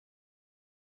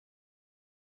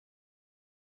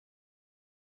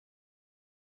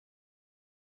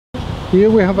Here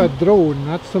we have a drone.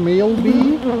 That's the male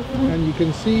bee, and you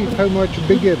can see how much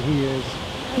bigger he is.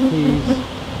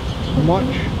 He's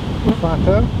much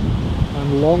fatter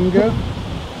and longer,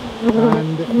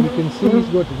 and you can see he's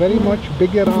got very much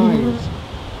bigger eyes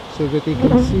so that he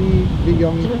can see the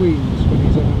young queens when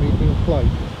he's on a mating flight.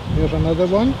 Here's another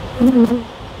one.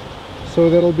 So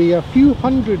there'll be a few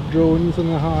hundred drones in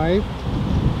the hive,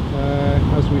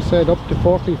 as we said, up to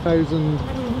 40,000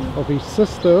 of his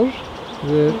sisters,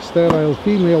 the sterile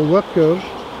female workers,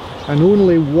 and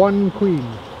only one queen.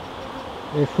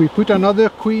 If we put another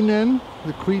queen in,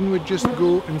 the queen would just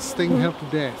go and sting her to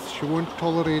death. She won't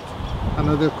tolerate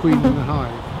another queen in the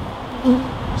hive.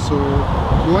 So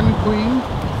one queen,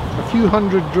 a few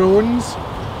hundred drones,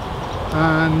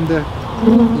 and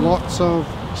lots of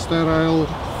sterile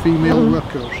female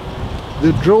workers.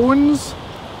 The drones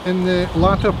in the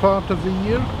latter part of the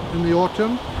year, in the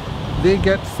autumn, they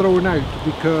get thrown out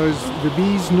because the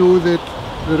bees know that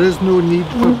there is no need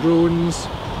for drones.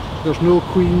 There's no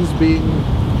queens being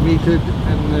mated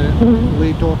in the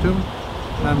late autumn,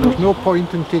 and there's no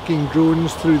point in taking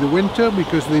drones through the winter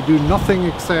because they do nothing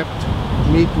except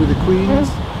mate with the queens.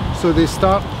 So they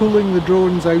start pulling the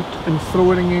drones out and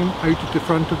throwing them out at the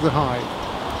front of the hive.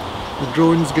 The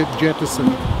drones get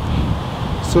jettisoned.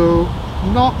 So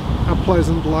not a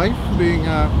pleasant life being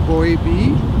a boy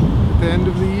bee at the end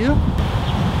of the year.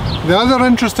 The other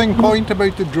interesting point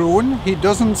about the drone, he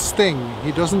doesn't sting.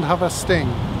 He doesn't have a sting.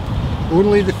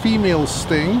 Only the females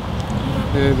sting.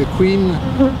 The queen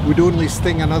would only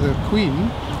sting another queen,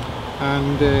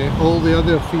 and all the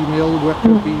other female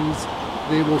worker bees,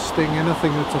 they will sting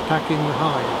anything that's attacking the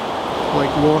hive,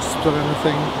 like wasps or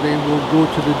anything. They will go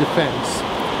to the defense.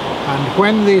 And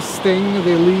when they sting,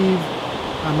 they leave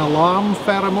an alarm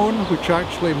pheromone which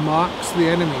actually marks the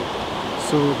enemy.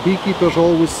 So beekeepers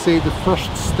always say the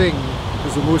first sting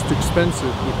is the most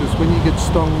expensive, because when you get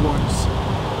stung once,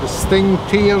 the sting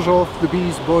tears off the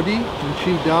bee's body and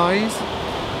she dies,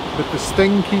 but the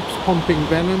sting keeps pumping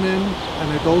venom in,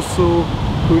 and it also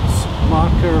puts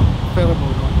marker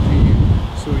pheromone onto you,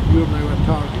 so you're now a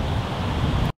target.